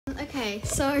Okay,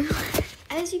 so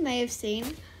as you may have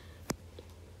seen,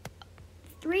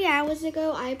 3 hours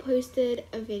ago I posted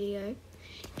a video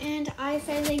and I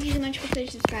said thank you so much for 30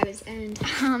 subscribers, and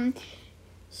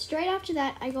straight after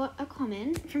that I got a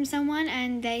comment from someone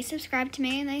and they subscribed to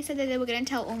me and they said that they were going to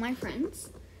tell all my friends.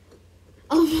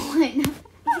 Oh my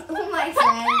Oh my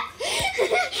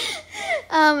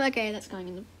god. Okay, that's going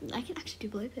in the... I can actually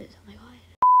do bloopers, oh my god.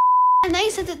 And they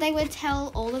said that they would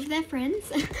tell all of their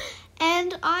friends.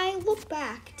 And I look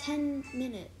back 10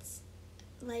 minutes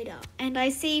later and I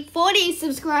see 40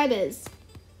 subscribers.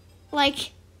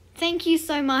 Like, thank you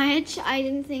so much. I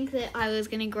didn't think that I was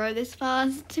going to grow this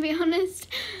fast, to be honest.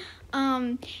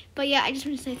 But yeah, I just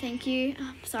want to say thank you.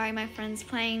 Sorry, my friend's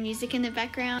playing music in the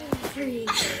background.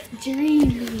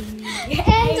 Dreaming.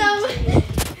 And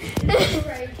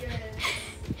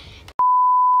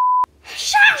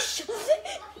shush!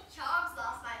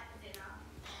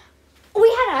 We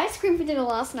had ice cream for dinner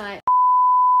last night.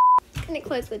 Can you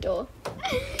close the door?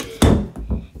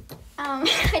 I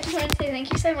just wanted to say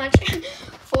thank you so much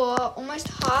for almost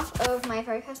half of my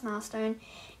Verocast milestone,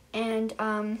 and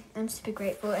I'm super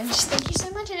grateful, and just thank you so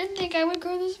much. I didn't think I would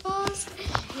grow this fast.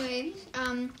 Anyway,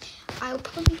 I'll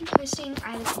probably be posting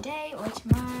either today or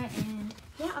tomorrow, and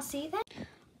yeah, I'll see you then.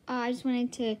 I just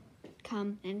wanted to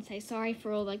come and say sorry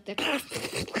for all like the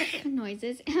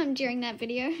noises during that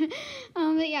video.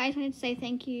 But yeah, I just wanted to say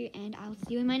thank you, and I'll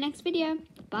see you in my next video.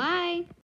 Bye.